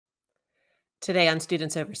Today on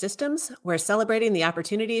Students Over Systems, we're celebrating the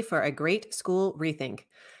opportunity for a Great School Rethink.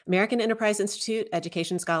 American Enterprise Institute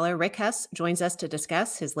education scholar Rick Hess joins us to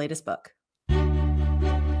discuss his latest book.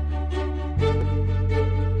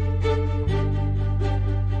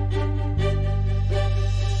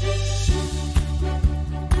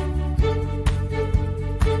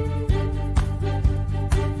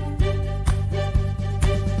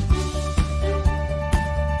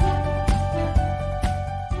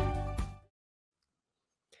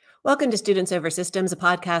 Welcome to Students Over Systems, a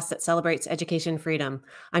podcast that celebrates education freedom.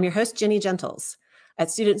 I'm your host, Jenny Gentles.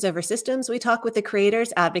 At Students Over Systems, we talk with the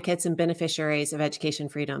creators, advocates, and beneficiaries of education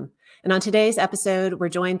freedom. And on today's episode, we're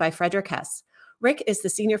joined by Frederick Hess. Rick is the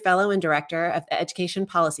Senior Fellow and Director of Education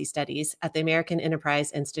Policy Studies at the American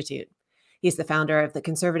Enterprise Institute. He's the founder of the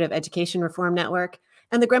Conservative Education Reform Network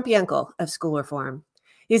and the Grumpy Uncle of School Reform.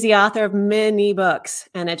 He's the author of many books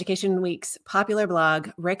and Education Week's popular blog,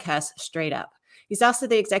 Rick Hess Straight Up. He's also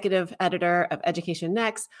the executive editor of Education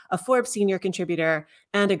Next, a Forbes senior contributor,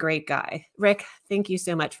 and a great guy. Rick, thank you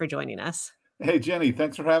so much for joining us. Hey, Jenny,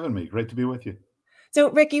 thanks for having me. Great to be with you.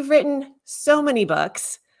 So, Rick, you've written so many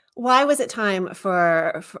books. Why was it time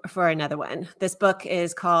for another one? This book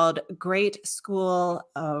is called Great School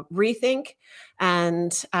Rethink,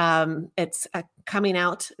 and it's coming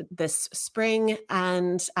out this spring.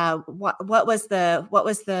 And what was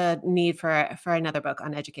the need for another book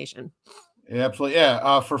on education? Yeah, absolutely.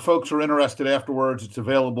 Yeah. For folks who are interested afterwards, it's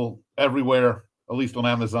available everywhere, at least on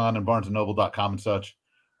Amazon and barnesandnoble.com and such,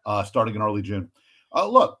 starting in early June.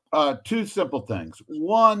 Look, two simple things.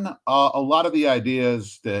 One, a lot of the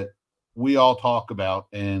ideas that we all talk about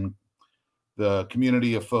in the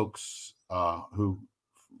community of folks who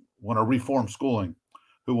want to reform schooling,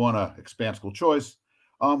 who want to expand school choice,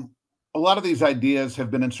 a lot of these ideas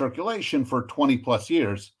have been in circulation for 20 plus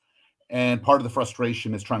years. And part of the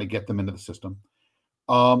frustration is trying to get them into the system.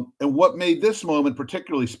 And what made this moment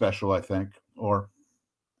particularly special, I think, or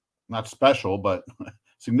not special, but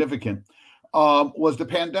significant, was the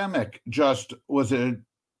pandemic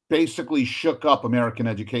basically shook up American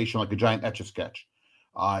education like a giant Etch-a-Sketch.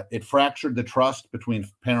 It fractured the trust between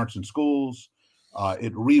parents and schools.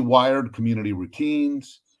 It rewired community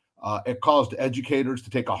routines. It caused educators to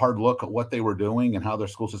take a hard look at what they were doing and how their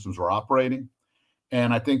school systems were operating.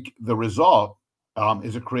 And I think the result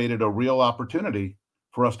is it created a real opportunity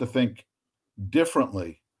for us to think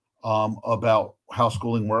differently about how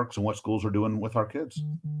schooling works and what schools are doing with our kids.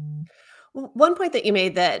 One point that you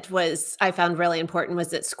made that I found really important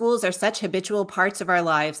was that schools are such habitual parts of our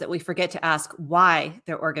lives that we forget to ask why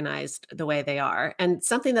they're organized the way they are. And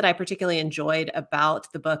something that I particularly enjoyed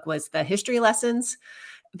about the book was the history lessons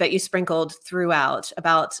that you sprinkled throughout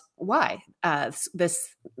about why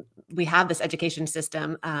we have this education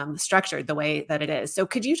system structured the way that it is. So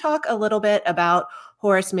could you talk a little bit about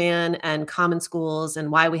Horace Mann and common schools and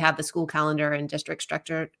why we have the school calendar and district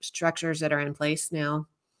structures that are in place now?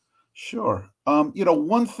 Sure.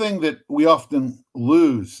 One thing that we often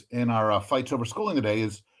lose in our fights over schooling today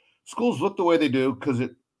is schools look the way they do because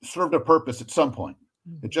it served a purpose at some point.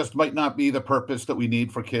 It just might not be the purpose that we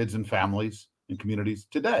need for kids and families and communities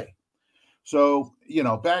today. So,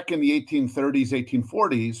 back in the 1830s,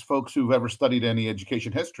 1840s, folks who've ever studied any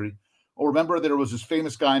education history will remember there was this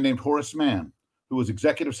famous guy named Horace Mann, who was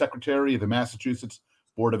executive secretary of the Massachusetts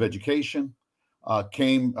Board of Education,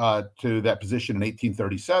 came to that position in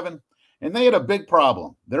 1837, and they had a big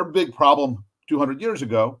problem. Their big problem 200 years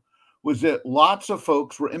ago was that lots of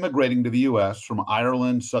folks were immigrating to the U.S. from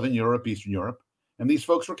Ireland, Southern Europe, Eastern Europe, and these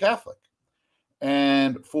folks were Catholic.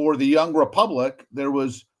 And for the young republic, there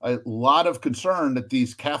was a lot of concern that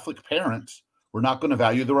these Catholic parents were not going to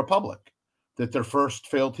value the republic, that their first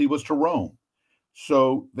fealty was to Rome.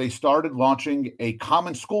 So they started launching a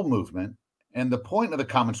common school movement. And the point of the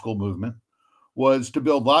common school movement was to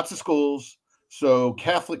build lots of schools so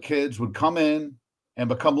Catholic kids would come in and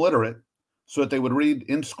become literate so that they would read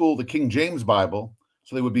in school the King James Bible,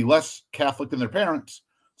 so they would be less Catholic than their parents,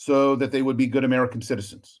 so that they would be good American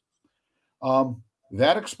citizens.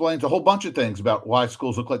 That explains a whole bunch of things about why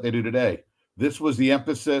schools look like they do today. This was the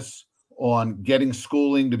emphasis on getting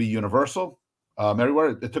schooling to be universal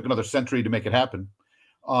everywhere. It took another century to make it happen.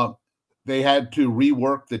 They had to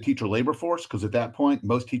rework the teacher labor force because at that point,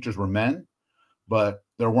 most teachers were men, but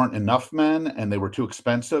there weren't enough men and they were too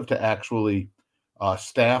expensive to actually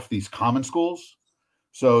staff these common schools.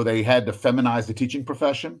 So they had to feminize the teaching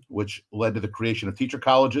profession, which led to the creation of teacher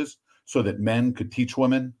colleges so that men could teach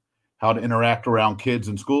women how to interact around kids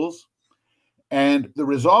in schools. And the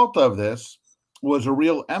result of this was a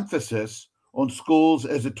real emphasis on schools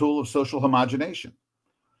as a tool of social homogenation.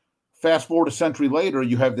 Fast forward a century later,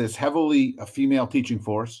 you have this heavily female teaching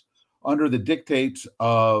force under the dictates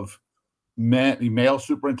of male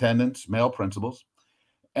superintendents, male principals.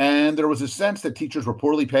 And there was a sense that teachers were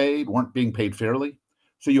poorly paid, weren't being paid fairly.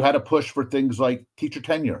 So you had to push for things like teacher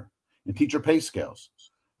tenure and teacher pay scales,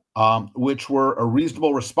 which were a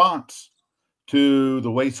reasonable response to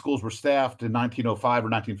the way schools were staffed in 1905 or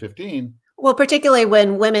 1915. Well, particularly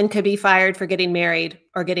when women could be fired for getting married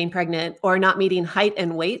or getting pregnant or not meeting height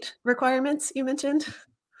and weight requirements, you mentioned.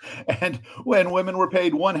 And when women were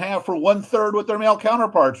paid one half or one third what their male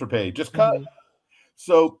counterparts were paid, just cut. Mhm.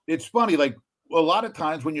 So it's funny, like a lot of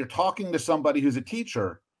times when you're talking to somebody who's a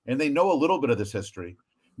teacher and they know a little bit of this history,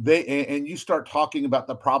 and you start talking about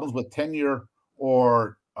the problems with tenure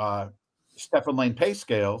or step and lane pay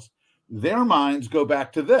scales, their minds go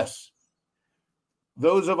back to this.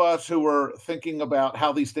 Those of us who are thinking about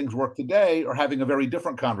how these things work today are having a very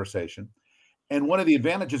different conversation. And one of the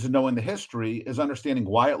advantages of knowing the history is understanding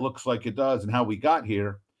why it looks like it does and how we got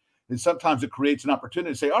here. And sometimes it creates an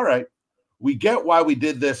opportunity to say, all right, we get why we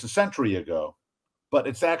did this a century ago, but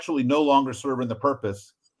it's actually no longer serving the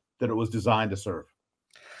purpose that it was designed to serve.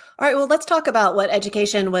 All right, well, let's talk about what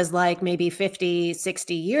education was like maybe 50,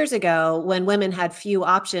 60 years ago when women had few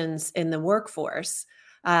options in the workforce.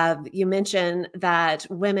 You mentioned that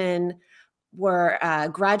women were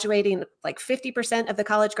graduating, like 50% of the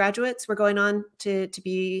college graduates were going on to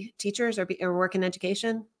be teachers or work in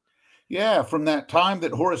education. Yeah, from that time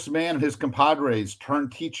that Horace Mann and his compadres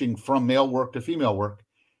turned teaching from male work to female work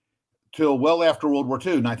till well after World War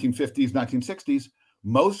II, 1950s, 1960s,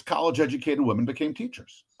 most college educated women became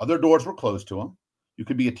teachers. Other doors were closed to them. You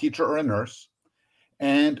could be a teacher or a nurse.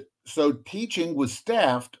 And so teaching was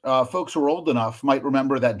staffed. Folks who are old enough might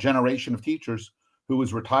remember that generation of teachers who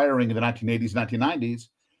was retiring in the 1980s, 1990s,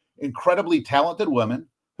 incredibly talented women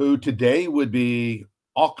who today would be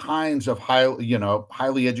all kinds of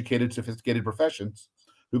highly educated, sophisticated professions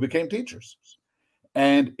who became teachers.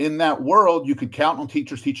 And in that world, you could count on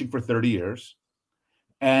teachers teaching for 30 years,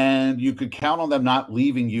 and you could count on them not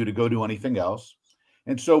leaving you to go do anything else.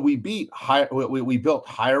 And so we built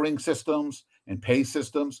hiring systems and pay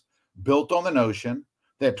systems built on the notion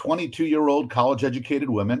that 22-year-old college educated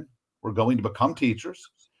women were going to become teachers,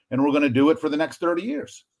 and we're going to do it for the next 30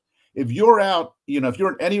 years. If you're out, if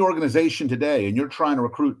you're in any organization today and you're trying to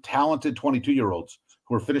recruit talented 22-year-olds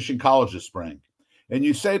who are finishing college this spring, and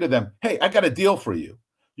you say to them, hey, I got a deal for you.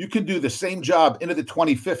 You can do the same job into the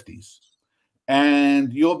 2050s,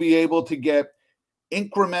 and you'll be able to get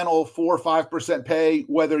incremental 4 or 5% pay,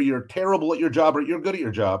 whether you're terrible at your job or you're good at your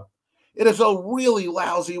job. It is a really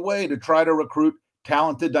lousy way to try to recruit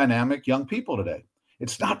talented, dynamic young people today.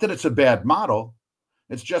 It's not that it's a bad model.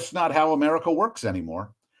 It's just not how America works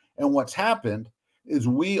anymore. And what's happened is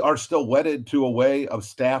we are still wedded to a way of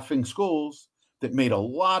staffing schools that made a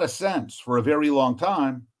lot of sense for a very long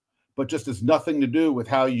time, but just has nothing to do with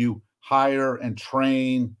how you hire and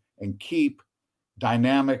train and keep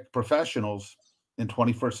dynamic professionals in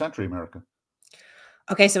 21st century America.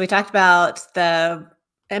 Okay, so we talked about the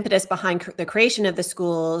impetus behind the creation of the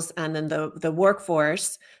schools and then the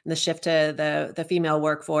workforce and the shift to the female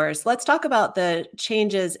workforce. Let's talk about the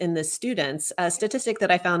changes in the students. A statistic that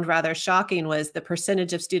I found rather shocking was the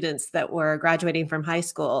percentage of students that were graduating from high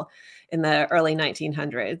school in the early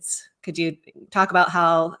 1900s. Could you talk about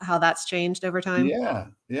how that's changed over time?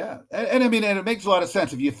 Yeah. And I mean, and it makes a lot of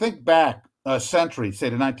sense. If you think back a century, say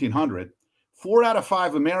to 1900, 4 out of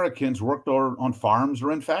 5 Americans worked on farms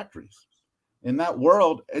or in factories. In that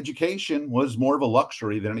world, education was more of a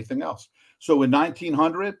luxury than anything else. So in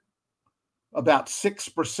 1900, about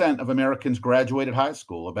 6% of Americans graduated high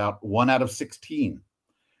school, about 1 out of 16.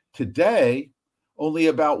 Today, only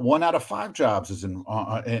about 1 out of 5 jobs is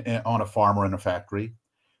on a farm or in a factory.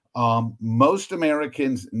 Most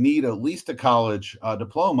Americans need at least a college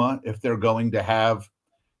diploma if they're going to have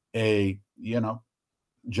a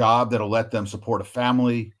job that'll let them support a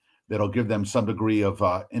family, that'll give them some degree of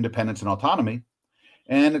independence and autonomy.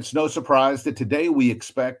 And it's no surprise that today we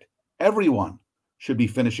expect everyone should be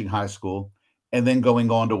finishing high school and then going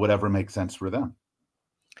on to whatever makes sense for them.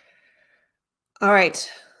 All right.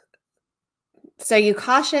 So you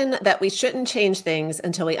caution that we shouldn't change things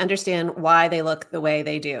until we understand why they look the way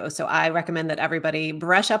they do. So I recommend that everybody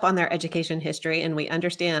brush up on their education history and we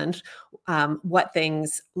understand what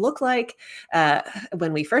things look like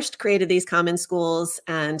when we first created these common schools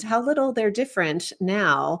and how little they're different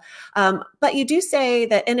now. But you do say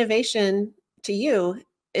that innovation to you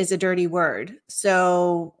is a dirty word.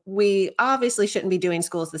 So we obviously shouldn't be doing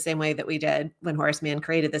schools the same way that we did when Horace Mann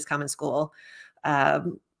created this common school.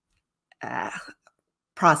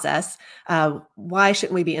 process. Why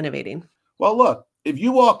shouldn't we be innovating? Well, look, if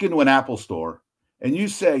you walk into an Apple store and you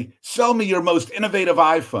say, sell me your most innovative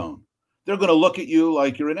iPhone, they're going to look at you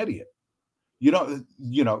like you're an idiot.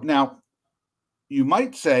 Now you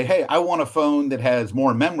might say, hey, I want a phone that has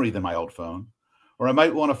more memory than my old phone, or I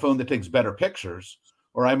might want a phone that takes better pictures,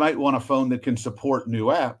 or I might want a phone that can support new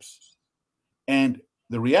apps. And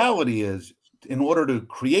the reality is, in order to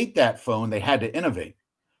create that phone, they had to innovate.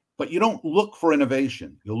 But you don't look for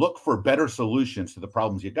innovation. You look for better solutions to the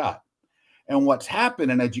problems you got. And what's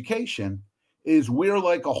happened in education is we're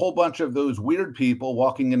like a whole bunch of those weird people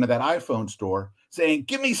walking into that iPhone store saying,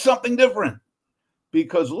 give me something different.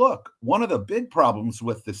 Because look, one of the big problems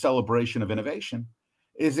with the celebration of innovation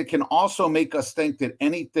is it can also make us think that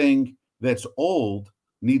anything that's old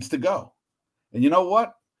needs to go. And you know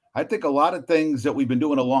what? I think a lot of things that we've been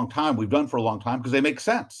doing a long time, we've done for a long time because they make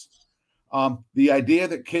sense. The idea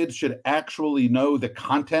that kids should actually know the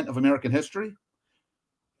content of American history,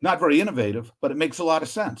 not very innovative, but it makes a lot of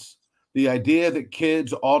sense. The idea that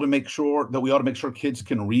we ought to make sure kids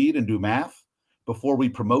can read and do math before we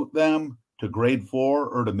promote them to grade 4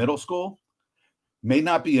 or to middle school may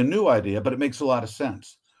not be a new idea, but it makes a lot of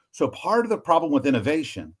sense. So part of the problem with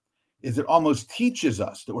innovation is it almost teaches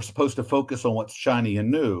us that we're supposed to focus on what's shiny and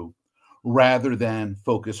new rather than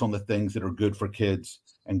focus on the things that are good for kids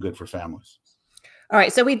and good for families. All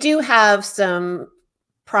right. So we do have some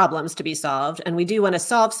problems to be solved, and we do want to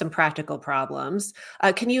solve some practical problems.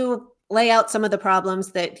 Can you lay out some of the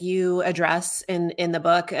problems that you address in the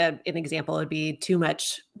book? An example would be too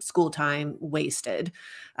much school time wasted.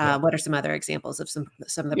 What are some other examples of some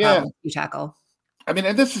of the problems you tackle? I mean,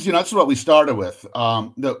 and this is what we started with.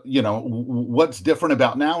 What's different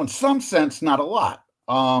about now? In some sense, not a lot.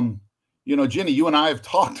 Ginny, you and I have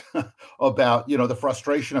talked about, the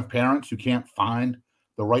frustration of parents who can't find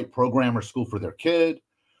the right program or school for their kid.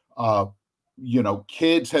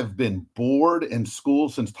 Kids have been bored in school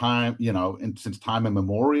since time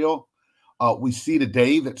immemorial. We see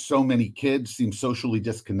today that so many kids seem socially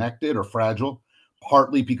disconnected or fragile,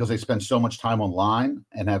 partly because they spend so much time online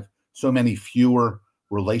and have so many fewer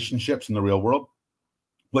relationships in the real world.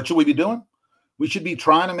 What should we be doing? We should be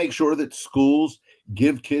trying to make sure that schools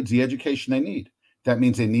give kids the education they need. That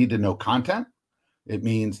means they need to know content. It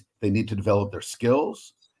means they need to develop their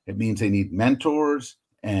skills. It means they need mentors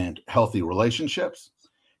and healthy relationships.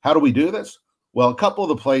 How do we do this? Well, a couple of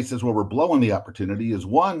the places where we're blowing the opportunity is,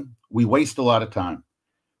 one, we waste a lot of time.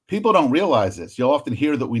 People don't realize this. You'll often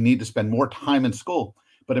hear that we need to spend more time in school,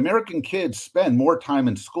 but American kids spend more time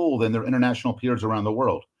in school than their international peers around the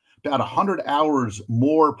world, about 100 hours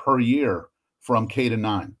more per year from K to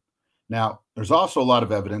 9. Now, there's also a lot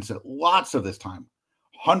of evidence that lots of this time,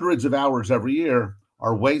 hundreds of hours every year,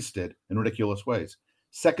 are wasted in ridiculous ways.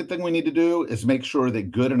 Second thing we need to do is make sure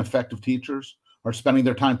that good and effective teachers are spending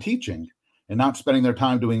their time teaching and not spending their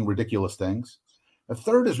time doing ridiculous things. The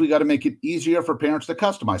third is we got to make it easier for parents to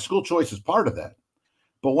customize. School choice is part of that.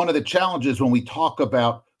 But one of the challenges when we talk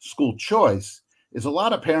about school choice is a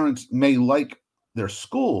lot of parents may like their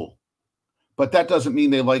school, but that doesn't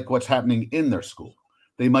mean they like what's happening in their school.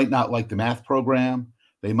 They might not like the math program.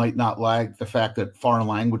 They might not like the fact that foreign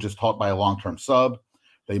language is taught by a long-term sub.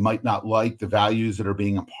 They might not like the values that are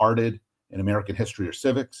being imparted in American history or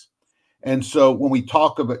civics. And so when we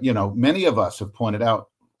talk about, many of us have pointed out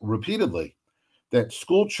repeatedly that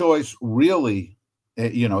school choice really,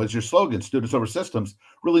 is your slogan, students over systems,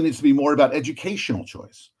 really needs to be more about educational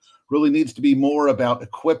choice, really needs to be more about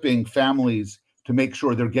equipping families to make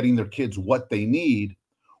sure they're getting their kids what they need,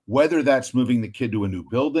 whether that's moving the kid to a new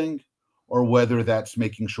building or whether that's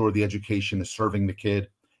making sure the education is serving the kid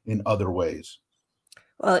in other ways.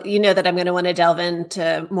 Well, you know that I'm going to want to delve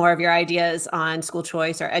into more of your ideas on school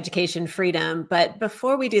choice or education freedom. But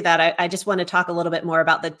before we do that, I just want to talk a little bit more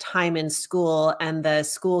about the time in school and the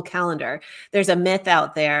school calendar. There's a myth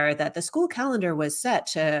out there that the school calendar was set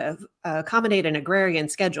to accommodate an agrarian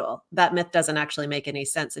schedule. That myth doesn't actually make any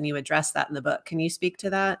sense, and you address that in the book. Can you speak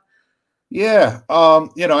to that? Yeah.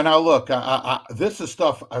 Now look, this is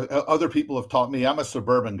stuff other people have taught me. I'm a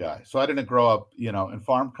suburban guy, so I didn't grow up, in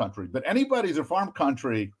farm country, but anybody who's in farm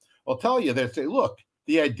country will tell you, they say, look,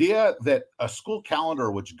 the idea that a school calendar,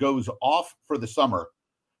 which goes off for the summer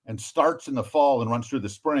and starts in the fall and runs through the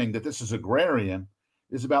spring, that this is agrarian,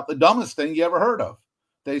 is about the dumbest thing you ever heard of.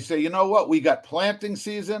 They say, you know what? We got planting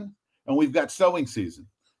season and we've got sowing season,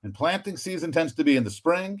 and planting season tends to be in the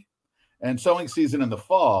spring and sowing season in the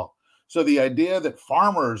fall. So the idea that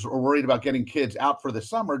farmers are worried about getting kids out for the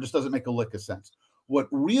summer just doesn't make a lick of sense. What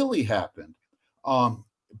really happened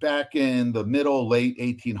back in the late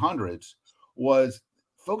 1800s was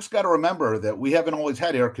folks got to remember that we haven't always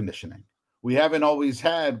had air conditioning. We haven't always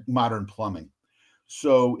had modern plumbing.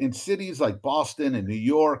 So in cities like Boston and New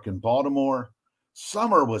York and Baltimore,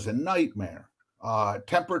 summer was a nightmare.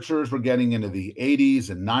 Temperatures were getting into the 80s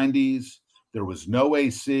and 90s. There was no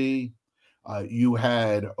AC. You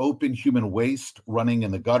had open human waste running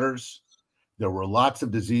in the gutters. There were lots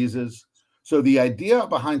of diseases. So the idea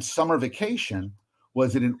behind summer vacation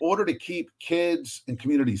was that in order to keep kids and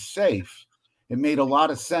communities safe, it made a lot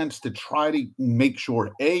of sense to try to make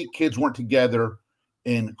sure, A, kids weren't together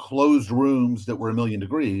in closed rooms that were a million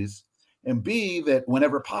degrees, and B, that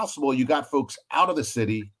whenever possible, you got folks out of the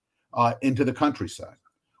city into the countryside.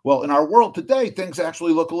 Well, in our world today, things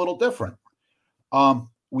actually look a little different.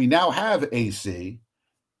 We now have AC.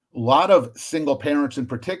 A lot of single parents in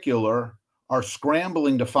particular are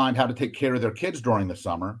scrambling to find how to take care of their kids during the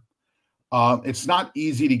summer. It's not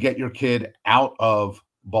easy to get your kid out of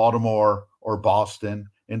Baltimore or Boston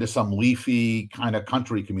into some leafy kind of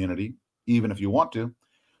country community, even if you want to.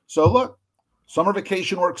 So look, summer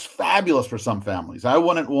vacation works fabulous for some families. I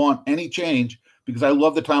wouldn't want any change because I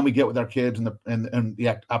love the time we get with our kids and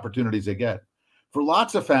the opportunities they get. For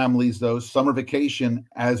lots of families, though, summer vacation,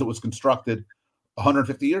 as it was constructed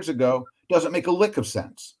 150 years ago, doesn't make a lick of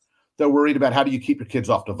sense. They're worried about how do you keep your kids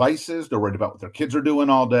off devices. They're worried about what their kids are doing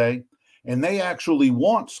all day. And they actually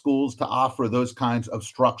want schools to offer those kinds of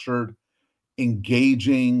structured,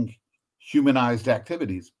 engaging, humanized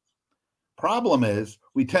activities. Problem is,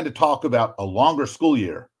 we tend to talk about a longer school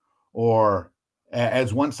year or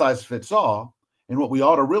as one size fits all. And what we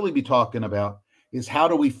ought to really be talking about is how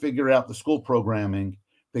do we figure out the school programming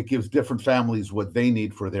that gives different families what they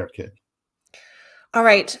need for their kid. All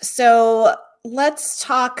right. So let's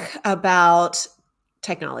talk about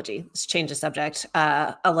technology. Let's change the subject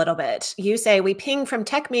a little bit. You say we ping from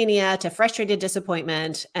tech mania to frustrated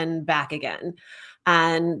disappointment and back again.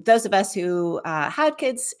 And those of us who had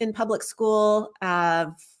kids in public school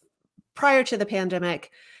prior to the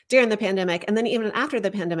pandemic, during the pandemic, and then even after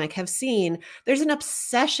the pandemic have seen there's an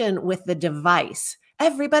obsession with the device.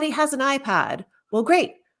 Everybody has an iPad. Well,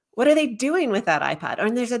 great. What are they doing with that iPad?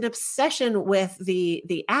 And there's an obsession with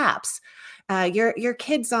the apps. Your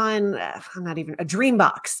kid's on, I'm not even, a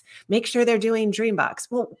Dreambox. Make sure they're doing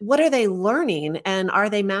Dreambox. Well, what are they learning? And are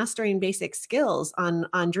they mastering basic skills on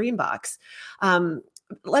Dreambox?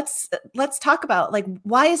 Let's talk about, like,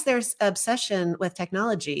 why is there obsession with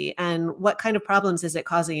technology and what kind of problems is it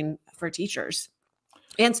causing for teachers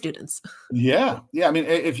and students? Yeah. I mean,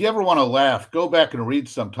 if you ever want to laugh, go back and read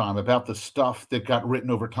sometime about the stuff that got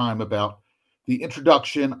written over time about the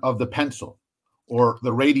introduction of the pencil or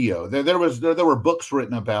the radio. There were books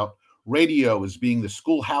written about radio as being the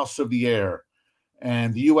schoolhouse of the air.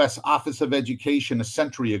 And the U.S. Office of Education a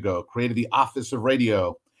century ago created the Office of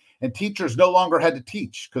Radio. And teachers no longer had to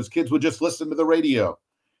teach because kids would just listen to the radio.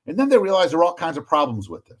 And then they realized there were all kinds of problems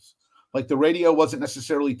with this. Like the radio wasn't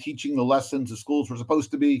necessarily teaching the lessons the schools were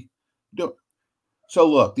supposed to be doing. So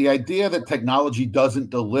look, the idea that technology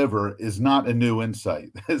doesn't deliver is not a new insight.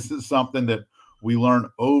 This is something that we learn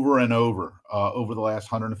over and over the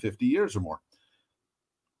last 150 years or more.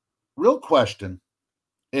 Real question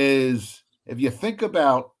is, if you think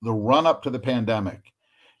about the run up to the pandemic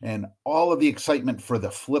and all of the excitement for the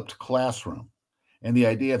flipped classroom and the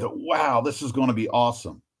idea that, wow, this is going to be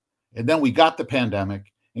awesome. And then we got the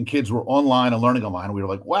pandemic and kids were online and learning online. And we were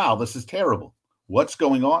like, wow, this is terrible. What's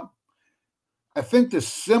going on? I think the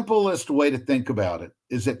simplest way to think about it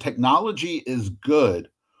is that technology is good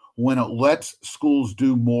when it lets schools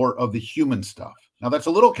do more of the human stuff. Now, that's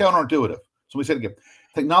a little counterintuitive. So we said again,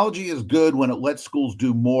 technology is good when it lets schools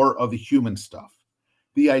do more of the human stuff.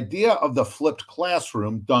 The idea of the flipped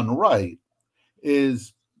classroom done right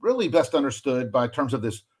is really best understood by terms of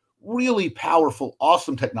this really powerful,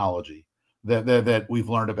 awesome technology that we've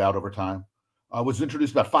learned about over time. Was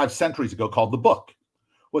introduced about 5 centuries ago called the book.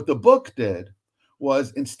 What the book did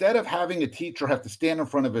was, instead of having a teacher have to stand in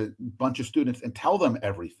front of a bunch of students and tell them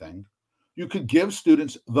everything, you could give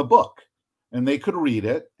students the book and they could read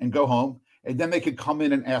it and go home, and then they could come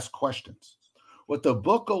in and ask questions. What the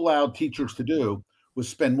book allowed teachers to do was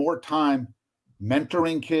spend more time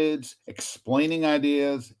mentoring kids, explaining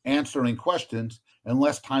ideas, answering questions, and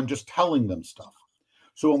less time just telling them stuff.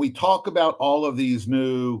 So when we talk about all of these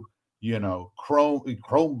new, Chromebook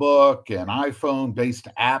and iPhone-based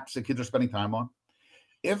apps that kids are spending time on,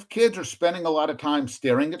 if kids are spending a lot of time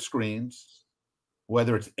staring at screens,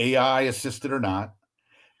 whether it's AI assisted or not,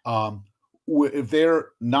 if they're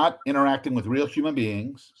not interacting with real human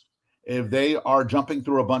beings, if they are jumping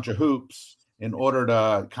through a bunch of hoops in order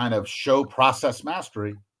to kind of show process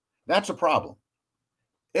mastery, that's a problem.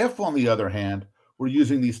 If, on the other hand, we're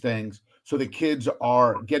using these things so the kids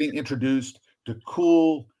are getting introduced to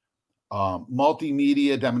cool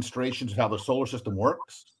multimedia demonstrations of how the solar system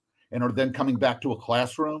works, and are then coming back to a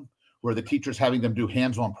classroom where the teacher's having them do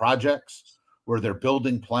hands-on projects, where they're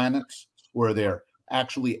building planets, where they're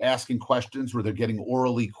actually asking questions, where they're getting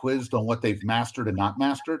orally quizzed on what they've mastered and not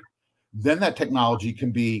mastered, then that technology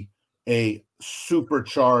can be a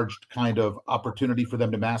supercharged kind of opportunity for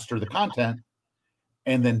them to master the content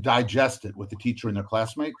and then digest it with the teacher and their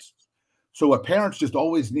classmates. So what parents just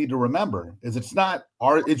always need to remember is it's not,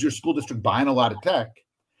 is your school district buying a lot of tech?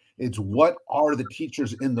 It's what are the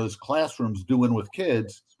teachers in those classrooms doing with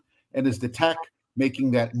kids? And is the tech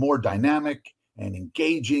making that more dynamic and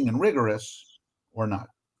engaging and rigorous or not?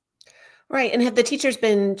 Right. And have the teachers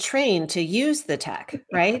been trained to use the tech,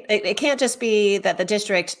 right? It can't just be that the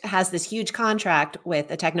district has this huge contract with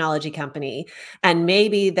a technology company, and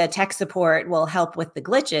maybe the tech support will help with the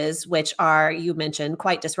glitches, which are, you mentioned,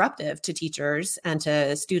 quite disruptive to teachers and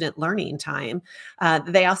to student learning time.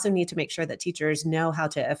 They also need to make sure that teachers know how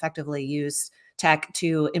to effectively use tech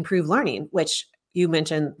to improve learning, which you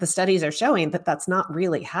mentioned the studies are showing that that's not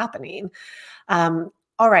really happening.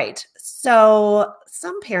 All right. So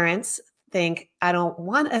some parents think, I don't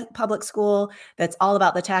want a public school that's all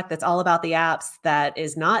about the tech, that's all about the apps, that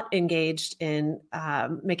is not engaged in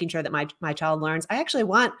making sure that my child learns. I actually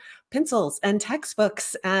want pencils and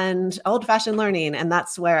textbooks and old-fashioned learning. And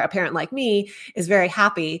that's where a parent like me is very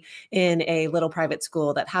happy in a little private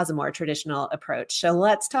school that has a more traditional approach. So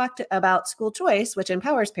let's talk about school choice, which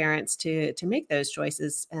empowers parents to make those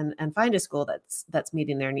choices and find a school that's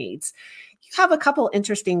meeting their needs. You have a couple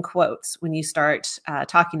interesting quotes when you start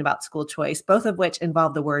talking about school choice, both of which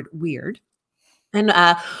involve the word weird. And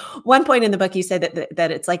one point in the book, you said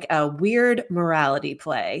that it's like a weird morality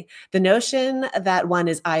play. The notion that one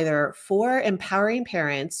is either for empowering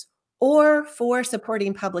parents or for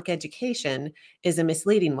supporting public education is a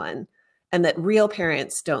misleading one, and that real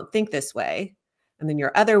parents don't think this way. And then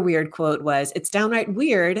your other weird quote was, it's downright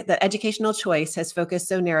weird that educational choice has focused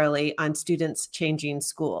so narrowly on students changing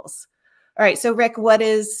schools. All right, so Rick, what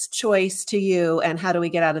is choice to you, and how do we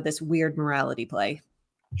get out of this weird morality play?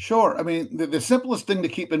 Sure. I mean, the simplest thing to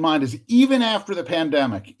keep in mind is even after the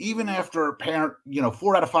pandemic, even after a parent,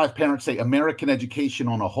 4 out of 5 parents say American education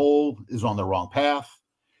on a whole is on the wrong path,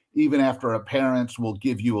 even after parents will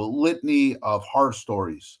give you a litany of horror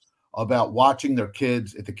stories about watching their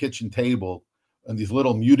kids at the kitchen table in these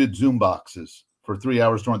little muted Zoom boxes for 3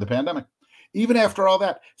 hours during the pandemic. Even after all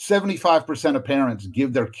that, 75% of parents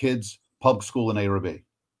give their kids public school in A or B.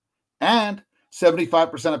 And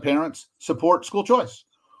 75% of parents support school choice.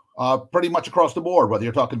 Pretty much across the board, whether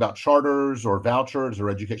you're talking about charters or vouchers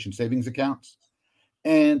or education savings accounts.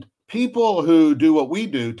 And people who do what we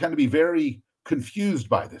do tend to be very confused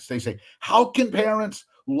by this. They say, how can parents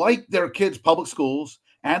like their kids' public schools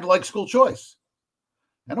and like school choice?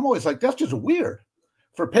 And I'm always like, that's just weird.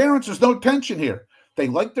 For parents, there's no tension here. They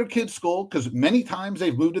like their kids' school because many times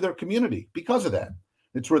they've moved to their community because of that.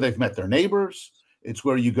 It's where they've met their neighbors. It's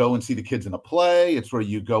where you go and see the kids in a play. It's where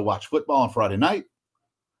you go watch football on Friday night.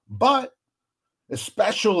 But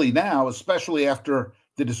especially now, especially after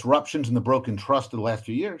the disruptions and the broken trust of the last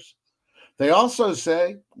few years, they also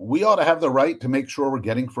say we ought to have the right to make sure we're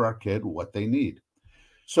getting for our kid what they need.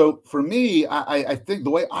 So for me, I think the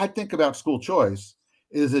way I think about school choice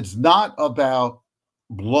is it's not about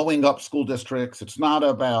blowing up school districts. It's not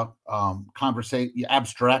about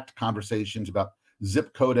abstract conversations about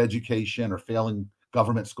zip code education or failing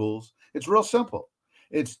government schools. It's real simple.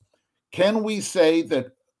 It's, can we say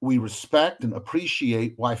that we respect and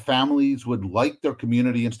appreciate why families would like their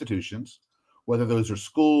community institutions, whether those are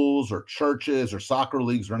schools or churches or soccer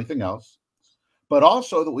leagues or anything else, but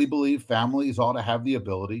also that we believe families ought to have the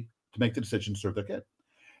ability to make the decision to serve their kid.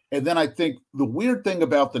 And then I think the weird thing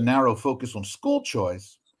about the narrow focus on school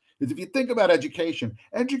choice is if you think about education,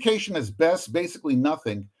 education is basically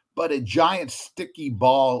nothing but a giant sticky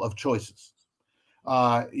ball of choices.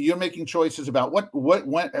 You're making choices about at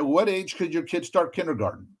what age could your kid start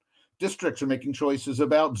kindergarten? Districts are making choices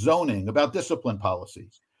about zoning, about discipline policy.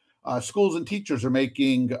 Schools and teachers are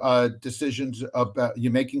making decisions about,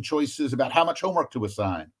 you're making choices about how much homework to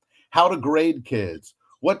assign, how to grade kids,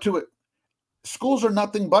 schools are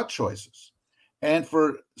nothing but choices. And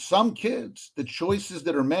for some kids, the choices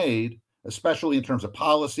that are made, especially in terms of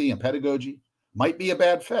policy and pedagogy, might be a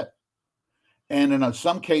bad fit. And in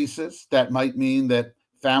some cases, that might mean that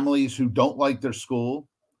families who don't like their school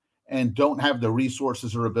and don't have the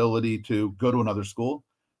resources or ability to go to another school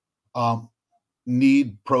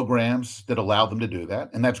need programs that allow them to do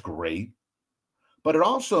that. And that's great. But it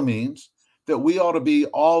also means that we ought to be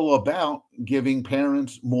all about giving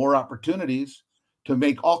parents more opportunities to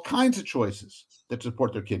make all kinds of choices that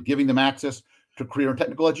support their kid, giving them access to career and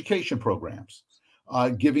technical education programs,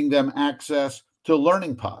 giving them access to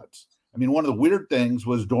learning pods. I mean, one of the weird things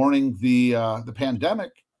was during the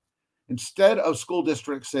pandemic, instead of school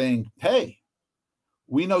districts saying, hey,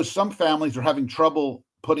 we know some families are having trouble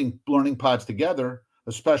putting learning pods together,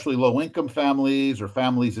 especially low-income families or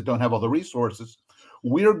families that don't have all the resources,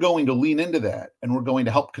 we're going to lean into that and we're going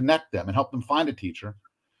to help connect them and help them find a teacher.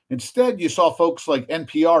 Instead, you saw folks like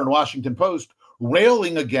NPR and Washington Post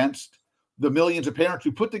railing against the millions of parents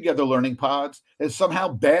who put together learning pods as somehow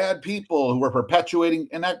bad people who are perpetuating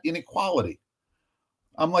inequality.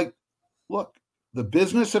 I'm like, look, the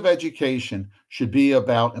business of education should be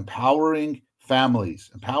about empowering families,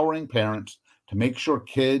 empowering parents to make sure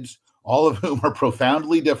kids, all of whom are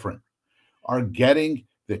profoundly different, are getting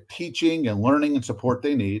the teaching and learning and support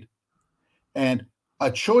they need. And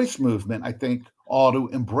a choice movement, I think, ought to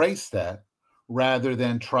embrace that rather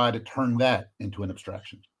than try to turn that into an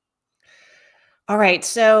abstraction. All right.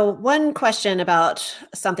 So one question about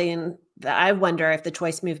something that I wonder if the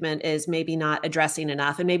choice movement is maybe not addressing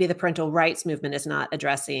enough, and maybe the parental rights movement is not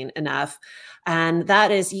addressing enough. And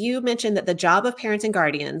that is, you mentioned that the job of parents and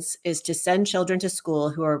guardians is to send children to school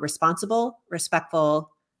who are responsible,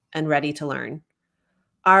 respectful, and ready to learn.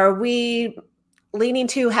 Are we leaning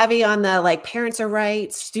too heavy on the like parents are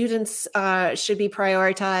right, students should be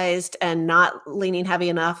prioritized, and not leaning heavy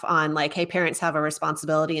enough on like, hey, parents have a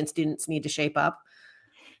responsibility and students need to shape up?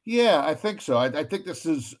 Yeah, I think so. I think this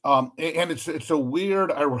is, and it's a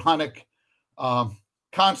weird, ironic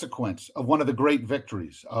consequence of one of the great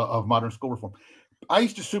victories of modern school reform. I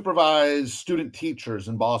used to supervise student teachers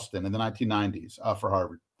in Boston in the 1990s for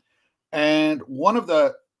Harvard. And one of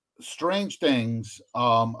the strange things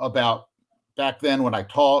about back then when I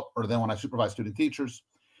taught, or then when I supervised student teachers,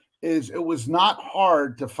 is it was not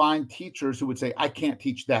hard to find teachers who would say, I can't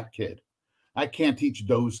teach that kid. I can't teach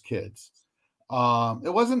those kids.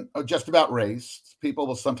 It wasn't just about race. People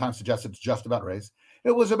will sometimes suggest it's just about race.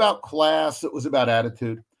 It was about class. It was about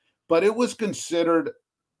attitude. But it was considered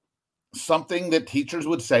something that teachers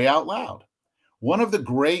would say out loud. One of the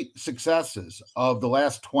great successes of the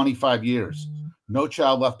last 25 years, No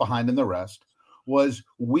Child Left Behind and the rest, was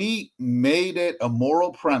we made it a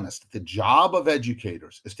moral premise that the job of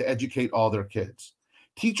educators is to educate all their kids.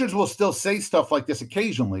 Teachers will still say stuff like this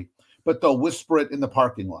occasionally, but they'll whisper it in the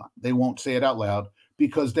parking lot. They won't say it out loud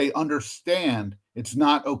because they understand it's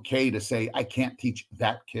not okay to say, I can't teach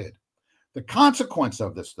that kid. The consequence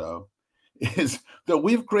of this, though, is that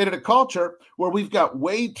we've created a culture where we've got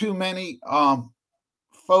way too many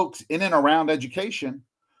folks in and around education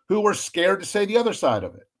who are scared to say the other side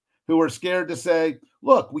of it, who are scared to say,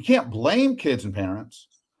 look, we can't blame kids and parents,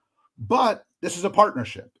 but this is a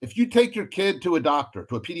partnership. If you take your kid to a doctor,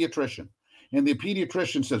 to a pediatrician, and the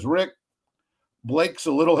pediatrician says, Rick, Blake's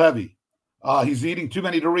a little heavy. He's eating too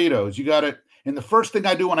many Doritos. You got it. And the first thing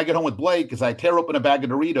I do when I get home with Blake is I tear open a bag of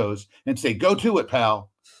Doritos and say, go to it,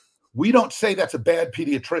 pal. We don't say that's a bad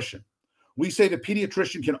pediatrician. We say the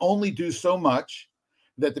pediatrician can only do so much,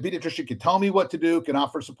 that the pediatrician can tell me what to do, can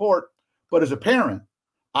offer support. But as a parent,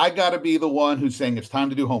 I got to be the one who's saying it's time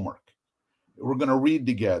to do homework. We're going to read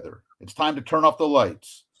together. It's time to turn off the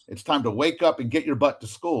lights. It's time to wake up and get your butt to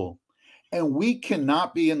school. And we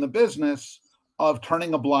cannot be in the business of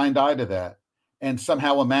turning a blind eye to that and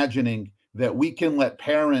somehow imagining that we can let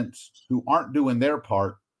parents who aren't doing their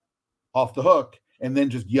part off the hook and then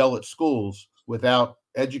just yell at schools without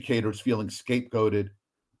educators feeling scapegoated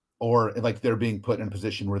or like they're being put in a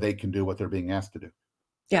position where they can do what they're being asked to do.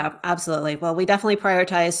 Yeah, absolutely. Well, we definitely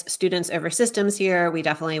prioritize students over systems here. We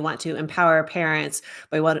definitely want to empower parents,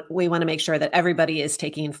 but we want to make sure that everybody is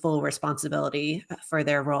taking full responsibility for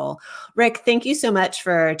their role. Rick, thank you so much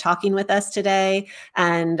for talking with us today.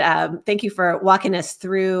 And thank you for walking us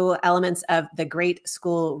through elements of the Great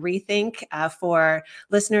School Rethink. For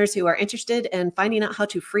listeners who are interested in finding out how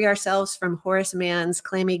to free ourselves from Horace Mann's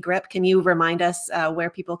clammy grip, can you remind us where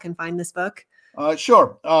people can find this book?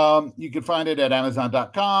 Sure. You can find it at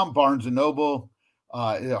Amazon.com, Barnes & Noble,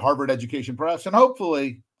 Harvard Education Press, and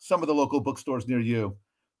hopefully some of the local bookstores near you.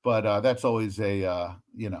 But that's always a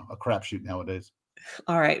crapshoot nowadays.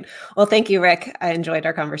 All right. Well, thank you, Rick. I enjoyed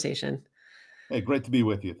our conversation. Hey, great to be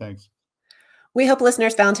with you. Thanks. We hope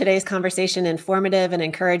listeners found today's conversation informative and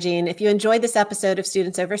encouraging. If you enjoyed this episode of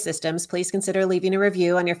Students Over Systems, please consider leaving a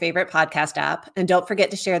review on your favorite podcast app. And don't forget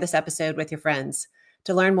to share this episode with your friends.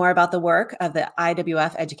 To learn more about the work of the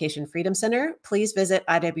IWF Education Freedom Center, please visit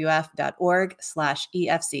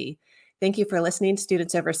iwf.org/EFC. Thank you for listening to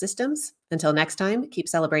Students Over Systems. Until next time, keep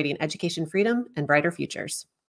celebrating education freedom and brighter futures.